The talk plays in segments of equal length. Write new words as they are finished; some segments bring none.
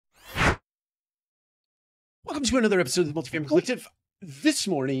Welcome to another episode of the Multifam Collective. This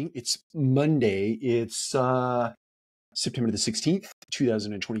morning, it's Monday. It's September the 16th,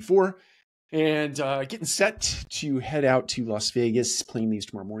 2024. And getting set to head out to Las Vegas. Plane leaves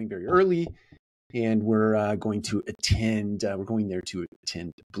tomorrow morning very early. And we're going to attend, we're going there to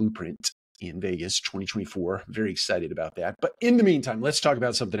attend Blueprint in Vegas 2024. Very excited about that. But in the meantime, let's talk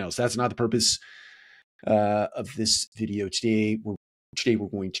about something else. That's not the purpose of this video today. Today we're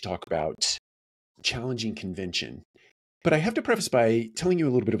going to talk about challenging convention. But I have to preface by telling you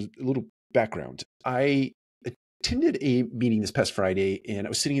a little background. I attended a meeting this past Friday, and I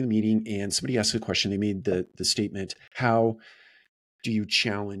was sitting in the meeting, and somebody asked a question. They made the statement, "How do you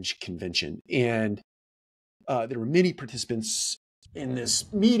challenge convention?" And there were many participants in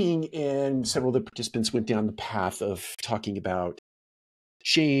this meeting, and several of the participants went down the path of talking about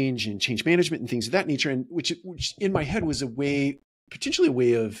change and change management and things of that nature, and which in my head was potentially a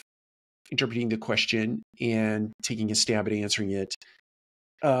way of interpreting the question and taking a stab at answering it.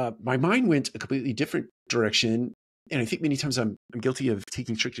 My mind went a completely different direction. And I think many times I'm guilty of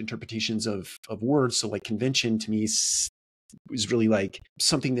taking strict interpretations of words. So like convention to me is really like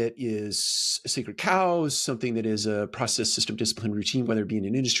something that is a sacred cow, something that is a process, system, discipline, routine, whether it be in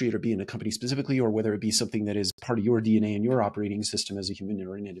an industry or be in a company specifically, or whether it be something that is part of your DNA and your operating system as a human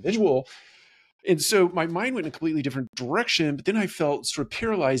or an individual. And so my mind went in a completely different direction, but then I felt sort of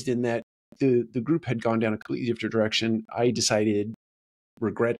paralyzed in that the group had gone down a completely different direction. I decided,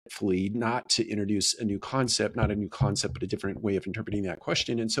 regretfully, not to introduce a new concept, not a new concept, but a different way of interpreting that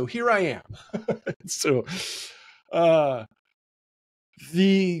question. And so here I am. So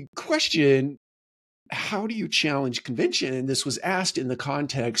the question, how do you challenge convention? This was asked in the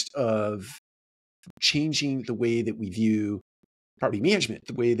context of changing the way that we view property management,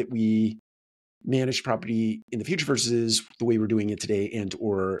 the way that we manage property in the future versus the way we're doing it today and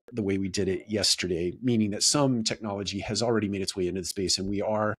or the way we did it yesterday, meaning that some technology has already made its way into the space and we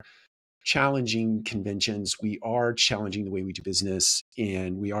are challenging conventions, we are challenging the way we do business,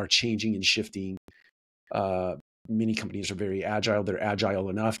 and we are changing and shifting. Many companies are very agile. They're agile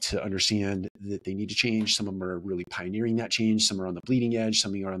enough to understand that they need to change. Some of them are really pioneering that change. Some are on the bleeding edge.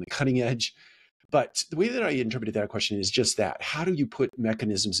 Some are on the cutting edge. But the way that I interpreted that question is just that. How do you put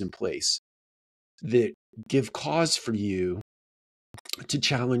mechanisms in place that give cause for you to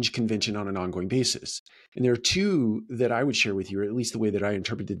challenge convention on an ongoing basis? And there are two that I would share with you, or at least the way that I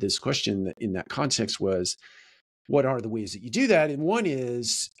interpreted this question in that context was, what are the ways that you do that? And one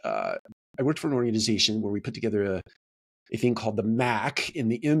is, I worked for an organization where we put together a thing called the MAC,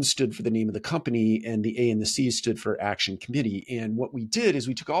 and the M stood for the name of the company, and the A and the C stood for Action Committee. And what we did is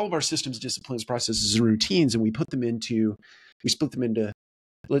we took all of our systems, disciplines, processes, and routines, and we split them into,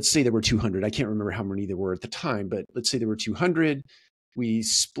 let's say there were 200. I can't remember how many there were at the time, but let's say there were 200. We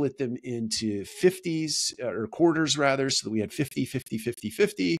split them into 50s or quarters rather, so that we had 50, 50, 50,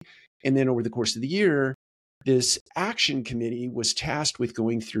 50. And then over the course of the year, this action committee was tasked with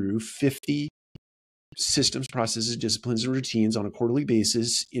going through 50 systems, processes, disciplines, and routines on a quarterly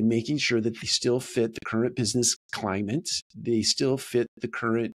basis in making sure that they still fit the current business climate. They still fit the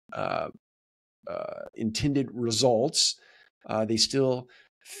current intended results. They still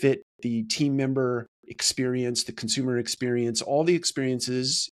fit the team member experience, the consumer experience, all the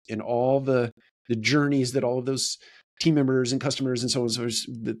experiences and all the journeys that all of those team members and customers and so on,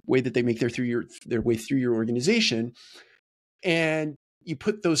 the way that they make their way through your organization. And you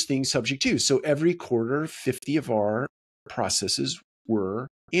put those things subject to. So every quarter, 50 of our processes were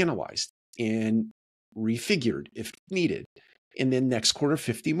analyzed and refigured if needed. And then next quarter,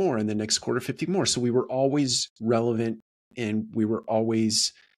 50 more, and the next quarter, 50 more. So we were always relevant and we were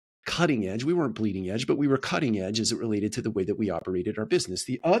always cutting edge. We weren't bleeding edge, but we were cutting edge as it related to the way that we operated our business.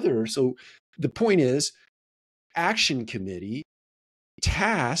 So the point is, action committee,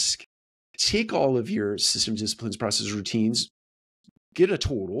 task, take all of your systems, disciplines, processes, routines, get a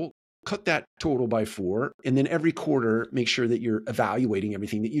total, cut that total by 4, and then every quarter, make sure that you're evaluating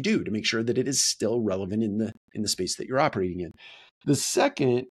everything that you do to make sure that it is still relevant in the space that you're operating in. The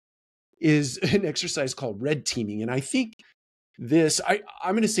second is an exercise called red teaming. And I think I'm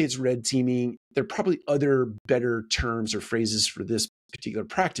going to say it's red teaming. There are probably other better terms or phrases for this particular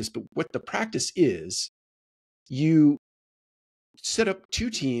practice, but what the practice is, you set up 2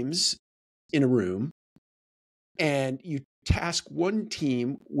 teams in a room and you task one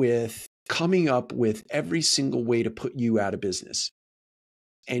team with coming up with every single way to put you out of business.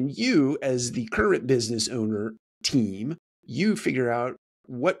 And you, as the current business owner team, you figure out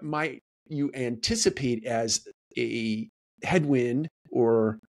what might you anticipate as a headwind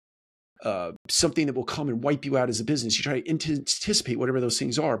or something that will come and wipe you out as a business. You try to anticipate whatever those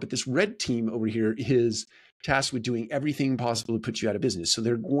things are. But this red team over here is tasked with doing everything possible to put you out of business. So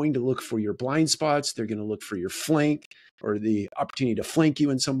they're going to look for your blind spots. They're going to look for your flank or the opportunity to flank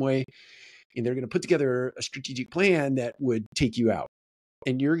you in some way. And they're going to put together a strategic plan that would take you out.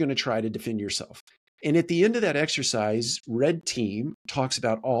 And you're going to try to defend yourself. And at the end of that exercise, red team talks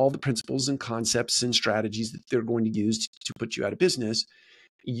about all the principles and concepts and strategies that they're going to use to put you out of business.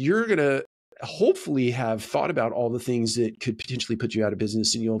 You're going to hopefully have thought about all the things that could potentially put you out of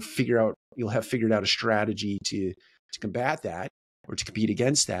business, and you'll have figured out a strategy to combat that or to compete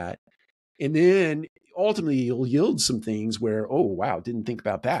against that. And then ultimately you'll yield some things where, oh, wow, didn't think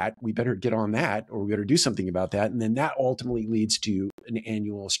about that. We better get on that, or we better do something about that. And then that ultimately leads to an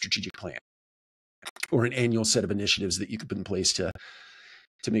annual strategic plan or an annual set of initiatives that you could put in place to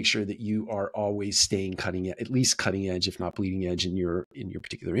make sure that you are always staying at least cutting edge, if not bleeding edge in your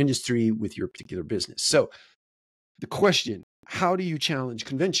particular industry with your particular business. So the question, how do you challenge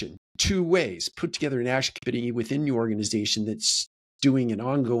convention? Two ways: put together an action committee within your organization that's doing an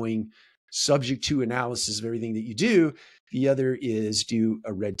ongoing subject to analysis of everything that you do. The other is do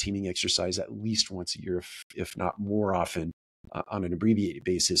a red teaming exercise at least once a year, if not more often, on an abbreviated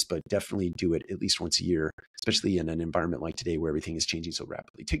basis, but definitely do it at least once a year, especially in an environment like today where everything is changing so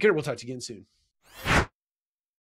rapidly. Take care. We'll talk to you again soon.